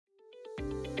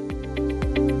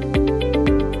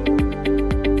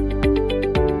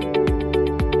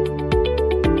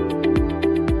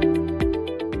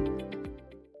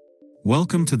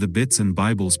Welcome to the Bits and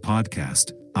Bibles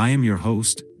podcast. I am your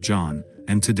host, John,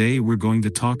 and today we're going to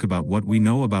talk about what we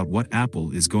know about what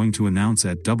Apple is going to announce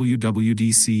at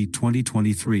WWDC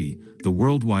 2023, the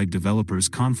Worldwide Developers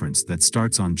Conference that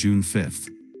starts on June 5th.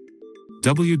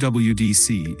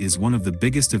 WWDC is one of the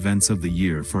biggest events of the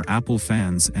year for Apple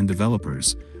fans and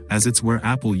developers, as it's where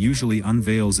Apple usually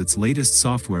unveils its latest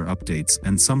software updates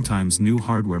and sometimes new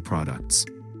hardware products.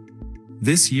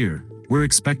 This year, we're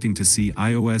expecting to see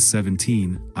iOS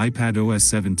 17, iPadOS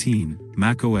 17,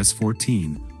 macOS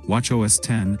 14, watchOS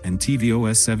 10 and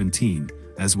tvOS 17,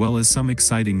 as well as some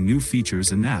exciting new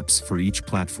features and apps for each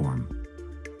platform.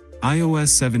 iOS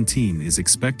 17 is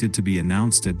expected to be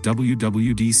announced at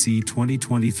WWDC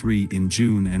 2023 in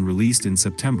June and released in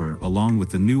September along with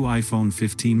the new iPhone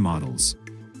 15 models.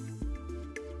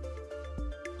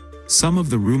 Some of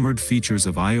the rumored features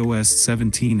of iOS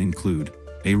 17 include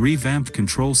a revamped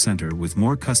control center with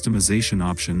more customization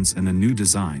options and a new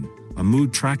design, a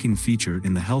mood tracking feature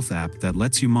in the Health app that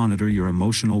lets you monitor your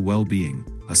emotional well-being,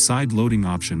 a side-loading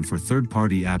option for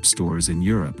third-party app stores in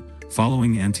Europe,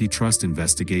 following antitrust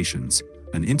investigations,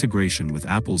 an integration with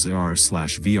Apple's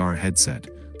AR/VR headset,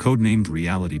 codenamed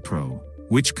Reality Pro,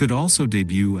 which could also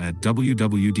debut at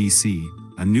WWDC,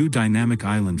 a new dynamic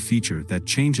island feature that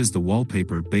changes the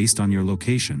wallpaper based on your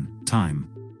location, time,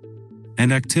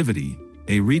 and activity,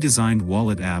 a redesigned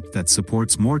wallet app that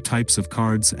supports more types of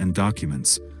cards and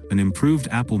documents, an improved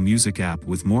Apple Music app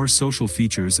with more social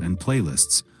features and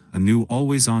playlists, a new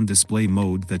always-on display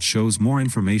mode that shows more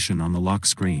information on the lock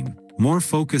screen, more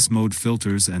focus mode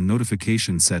filters and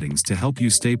notification settings to help you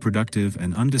stay productive,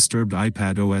 and undisturbed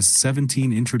iPadOS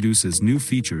 17 introduces new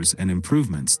features and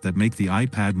improvements that make the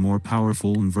iPad more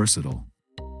powerful and versatile.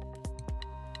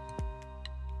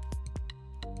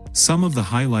 Some of the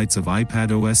highlights of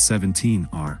iPadOS 17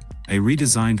 are a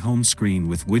redesigned home screen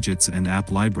with widgets and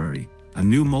app library, a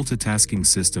new multitasking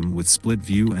system with split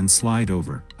view and slide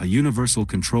over, a universal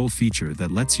control feature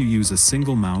that lets you use a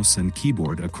single mouse and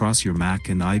keyboard across your Mac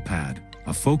and iPad,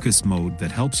 a focus mode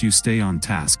that helps you stay on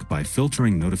task by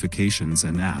filtering notifications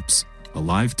and apps, a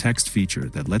live text feature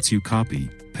that lets you copy,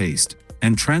 paste,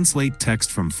 and translate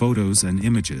text from photos and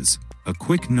images, a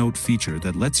quick note feature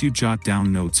that lets you jot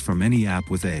down notes from any app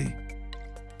with a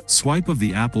swipe of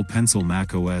the Apple Pencil,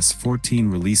 macOS 14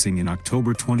 releasing in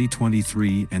October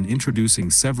 2023 and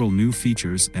introducing several new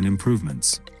features and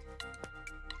improvements,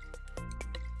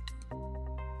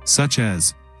 such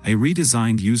as a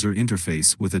redesigned user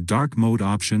interface with a dark mode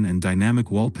option and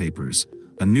dynamic wallpapers,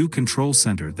 a new control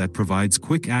center that provides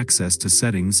quick access to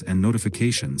settings and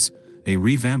notifications, a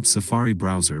revamped Safari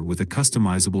browser with a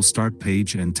customizable start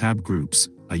page and tab groups,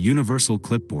 a universal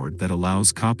clipboard that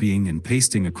allows copying and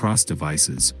pasting across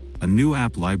devices, a new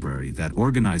app library that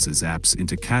organizes apps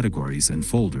into categories and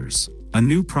folders, a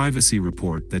new privacy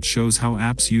report that shows how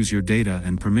apps use your data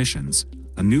and permissions,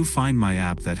 a new Find My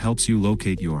app that helps you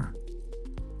locate your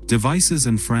devices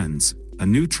and friends, a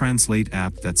new Translate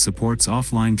app that supports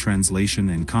offline translation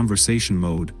and conversation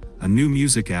mode, a new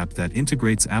music app that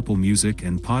integrates Apple Music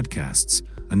and podcasts,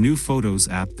 a new Photos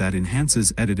app that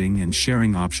enhances editing and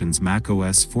sharing options.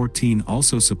 macOS 14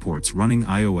 also supports running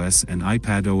iOS and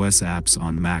iPadOS apps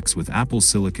on Macs with Apple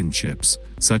Silicon chips,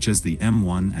 such as the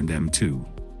M1 and M2.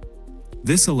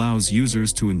 This allows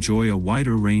users to enjoy a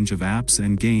wider range of apps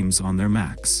and games on their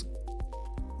Macs.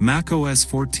 macOS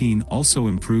 14 also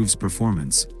improves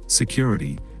performance,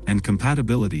 security, and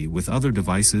compatibility with other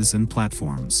devices and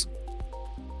platforms.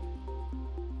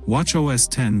 watchOS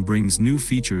 10 brings new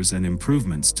features and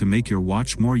improvements to make your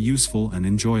watch more useful and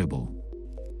enjoyable.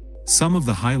 Some of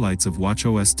the highlights of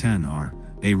watchOS 10 are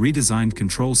a redesigned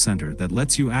control center that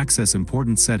lets you access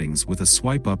important settings with a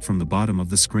swipe up from the bottom of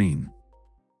the screen,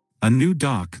 a new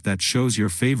dock that shows your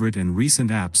favorite and recent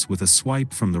apps with a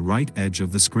swipe from the right edge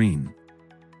of the screen.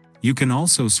 You can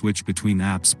also switch between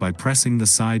apps by pressing the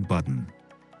side button,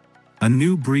 a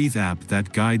new Breathe app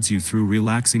that guides you through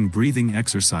relaxing breathing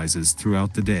exercises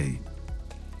throughout the day,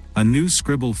 a new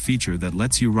Scribble feature that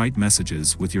lets you write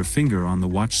messages with your finger on the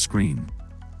watch screen.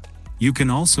 You can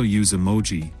also use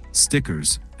emoji,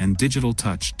 stickers, and digital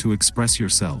touch to express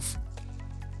yourself,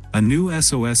 a new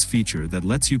SOS feature that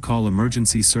lets you call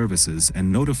emergency services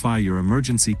and notify your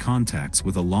emergency contacts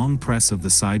with a long press of the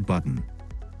side button,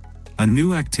 a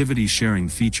new activity sharing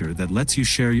feature that lets you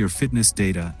share your fitness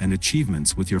data and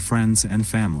achievements with your friends and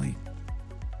family.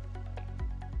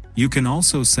 You can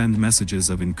also send messages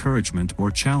of encouragement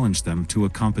or challenge them to a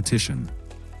competition.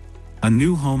 A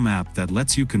new home app that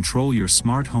lets you control your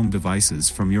smart home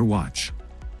devices from your watch.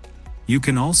 You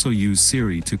can also use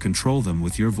Siri to control them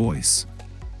with your voice.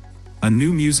 A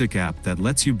new music app that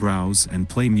lets you browse and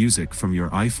play music from your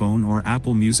iPhone or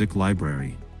Apple Music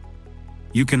library.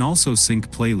 You can also sync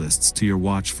playlists to your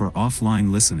watch for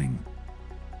offline listening.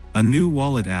 A new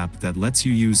wallet app that lets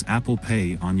you use Apple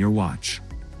Pay on your watch.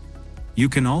 You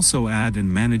can also add and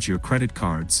manage your credit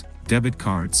cards, debit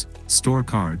cards, store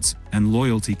cards, and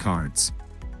loyalty cards.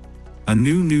 A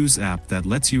new news app that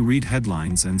lets you read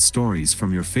headlines and stories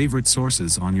from your favorite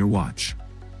sources on your watch.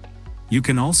 You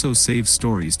can also save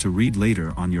stories to read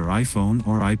later on your iPhone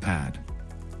or iPad.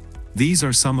 These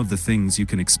are some of the things you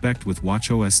can expect with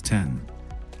watchOS 10.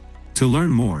 To learn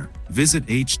more, visit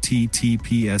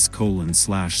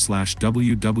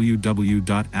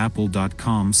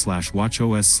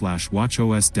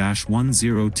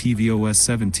https://www.apple.com/watchOS/watchOS-10 tvOS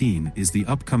 17 is the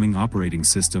upcoming operating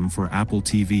system for Apple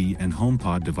TV and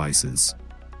HomePod devices.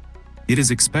 It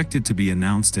is expected to be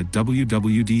announced at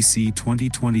WWDC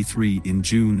 2023 in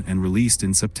June and released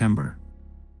in September.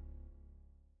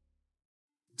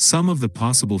 Some of the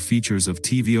possible features of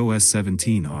tvOS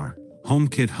 17 are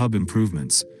HomeKit hub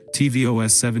improvements.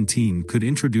 tvOS 17 could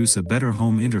introduce a better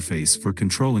home interface for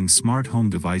controlling smart home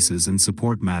devices and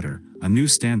support Matter, a new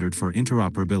standard for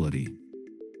interoperability.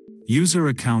 User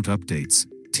account updates.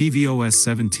 tvOS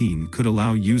 17 could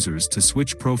allow users to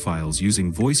switch profiles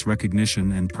using voice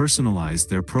recognition and personalize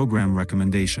their program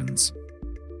recommendations.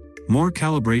 More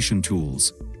calibration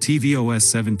tools. tvOS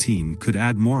 17 could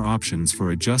add more options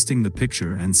for adjusting the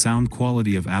picture and sound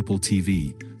quality of Apple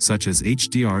TV, such as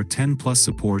HDR10+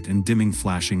 support and dimming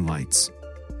flashing lights.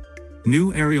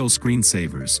 New aerial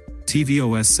screensavers.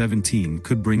 tvOS 17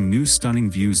 could bring new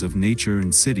stunning views of nature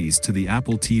and cities to the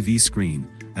Apple TV screen,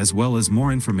 as well as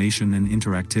more information and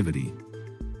interactivity.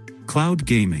 Cloud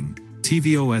gaming.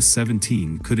 tvOS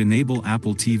 17 could enable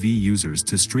Apple TV users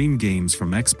to stream games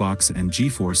from Xbox and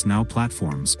GeForce Now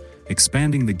platforms,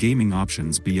 expanding the gaming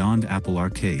options beyond Apple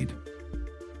Arcade.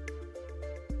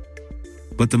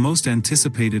 But the most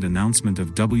anticipated announcement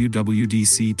of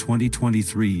WWDC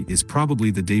 2023 is probably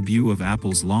the debut of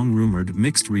Apple's long-rumored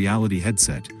mixed reality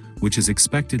headset, which is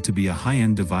expected to be a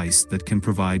high-end device that can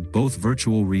provide both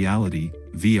virtual reality,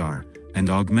 VR,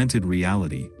 and augmented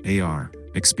reality, AR,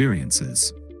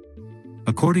 experiences.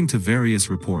 According to various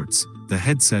reports, the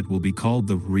headset will be called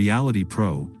the Reality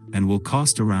Pro and will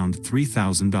cost around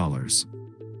 $3,000.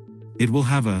 It will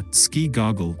have a ski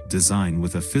goggle design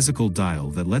with a physical dial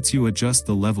that lets you adjust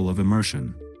the level of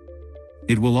immersion.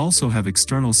 It will also have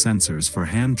external sensors for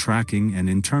hand tracking and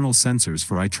internal sensors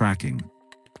for eye tracking.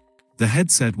 The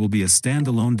headset will be a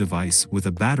standalone device with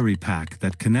a battery pack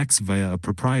that connects via a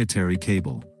proprietary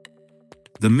cable.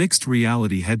 The mixed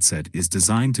reality headset is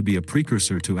designed to be a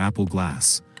precursor to Apple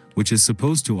Glass, which is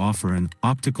supposed to offer an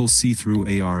optical see-through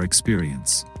AR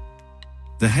experience.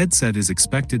 The headset is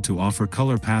expected to offer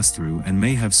color pass-through and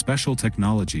may have special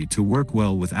technology to work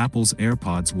well with Apple's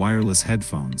AirPods wireless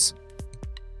headphones.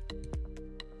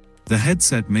 The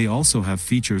headset may also have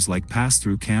features like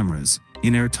pass-through cameras,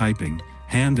 in-ear typing,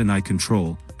 hand and eye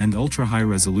control, and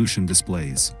ultra-high-resolution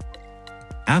displays.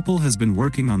 Apple has been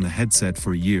working on the headset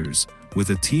for years, with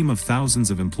a team of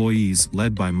thousands of employees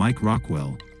led by Mike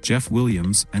Rockwell, Jeff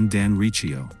Williams, and Dan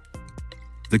Riccio.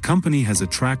 The company has a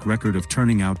track record of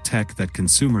turning out tech that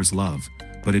consumers love,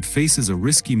 but it faces a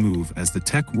risky move as the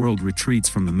tech world retreats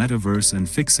from the metaverse and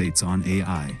fixates on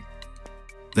AI.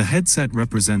 The headset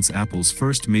represents Apple's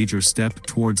first major step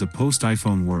towards a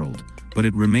post-iPhone world, but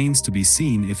it remains to be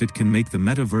seen if it can make the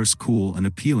metaverse cool and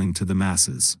appealing to the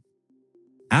masses.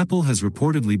 Apple has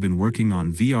reportedly been working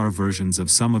on VR versions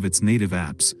of some of its native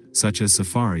apps, such as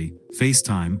Safari,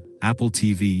 FaceTime, Apple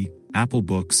TV, Apple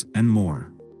Books, and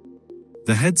more.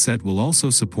 The headset will also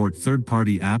support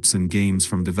third-party apps and games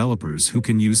from developers who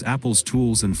can use Apple's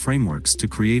tools and frameworks to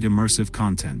create immersive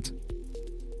content.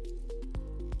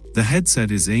 The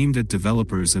headset is aimed at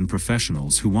developers and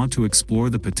professionals who want to explore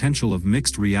the potential of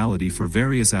mixed reality for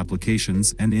various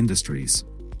applications and industries.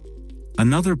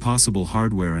 Another possible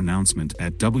hardware announcement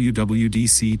at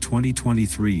WWDC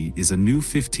 2023 is a new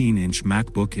 15-inch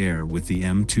MacBook Air with the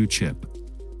M2 chip.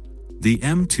 The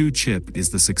M2 chip is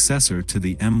the successor to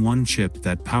the M1 chip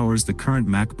that powers the current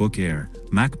MacBook Air,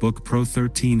 MacBook Pro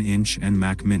 13-inch and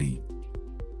Mac Mini.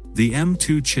 The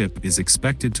M2 chip is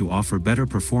expected to offer better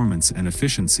performance and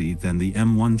efficiency than the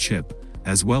M1 chip,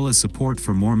 as well as support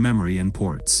for more memory and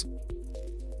ports.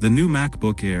 The new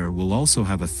MacBook Air will also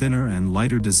have a thinner and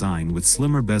lighter design with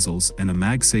slimmer bezels and a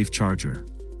MagSafe charger.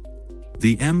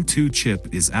 The M2 chip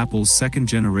is Apple's second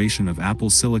generation of Apple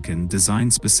Silicon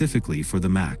designed specifically for the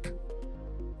Mac.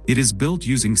 It is built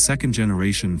using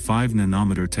second-generation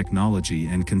 5nm technology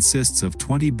and consists of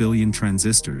 20 billion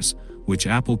transistors, which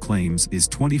Apple claims is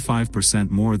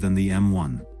 25% more than the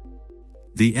M1.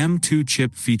 The M2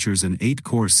 chip features an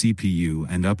 8-core CPU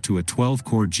and up to a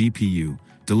 12-core GPU,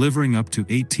 delivering up to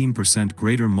 18%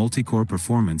 greater multi-core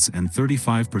performance and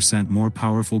 35% more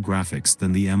powerful graphics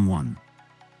than the M1.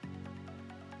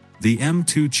 The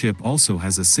M2 chip also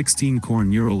has a 16-core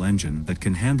neural engine that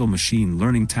can handle machine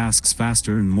learning tasks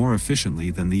faster and more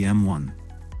efficiently than the M1.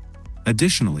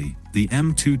 Additionally, the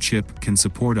M2 chip can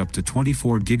support up to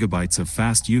 24 GB of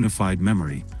fast unified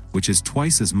memory, which is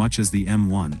twice as much as the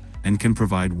M1, and can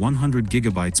provide 100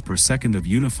 GB per second of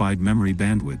unified memory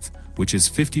bandwidth, which is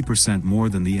 50% more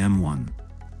than the M1.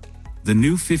 The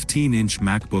new 15-inch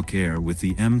MacBook Air with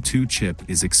the M2 chip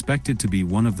is expected to be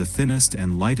one of the thinnest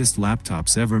and lightest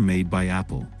laptops ever made by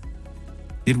Apple.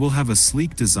 It will have a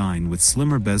sleek design with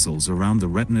slimmer bezels around the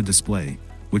Retina display,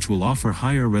 which will offer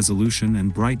higher resolution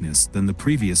and brightness than the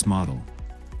previous model.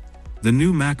 The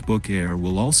new MacBook Air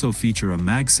will also feature a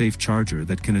MagSafe charger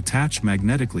that can attach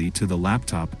magnetically to the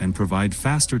laptop and provide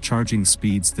faster charging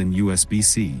speeds than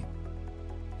USB-C.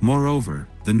 Moreover,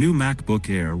 the new MacBook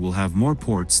Air will have more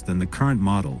ports than the current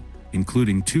model,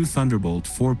 including 2 Thunderbolt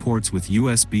 4 ports with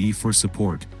USB for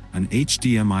support, an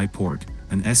HDMI port,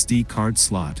 an SD card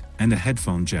slot, and a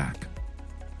headphone jack.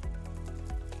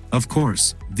 Of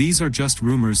course, these are just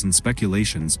rumors and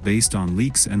speculations based on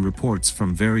leaks and reports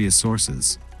from various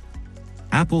sources.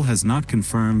 Apple has not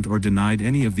confirmed or denied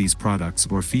any of these products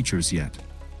or features yet.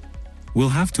 We'll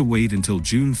have to wait until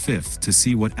June 5th to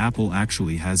see what Apple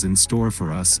actually has in store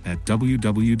for us at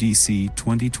WWDC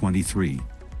 2023.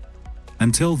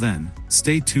 Until then,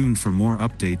 stay tuned for more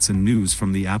updates and news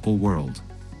from the Apple world.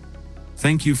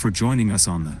 Thank you for joining us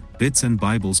on the Bits and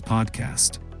Bibles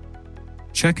podcast.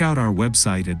 Check out our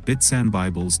website at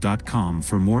bitsandbibles.com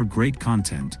for more great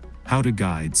content, how-to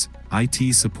guides,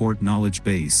 IT support knowledge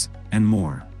base, and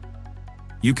more.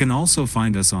 You can also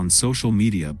find us on social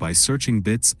media by searching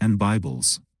Bits and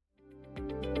Bibles.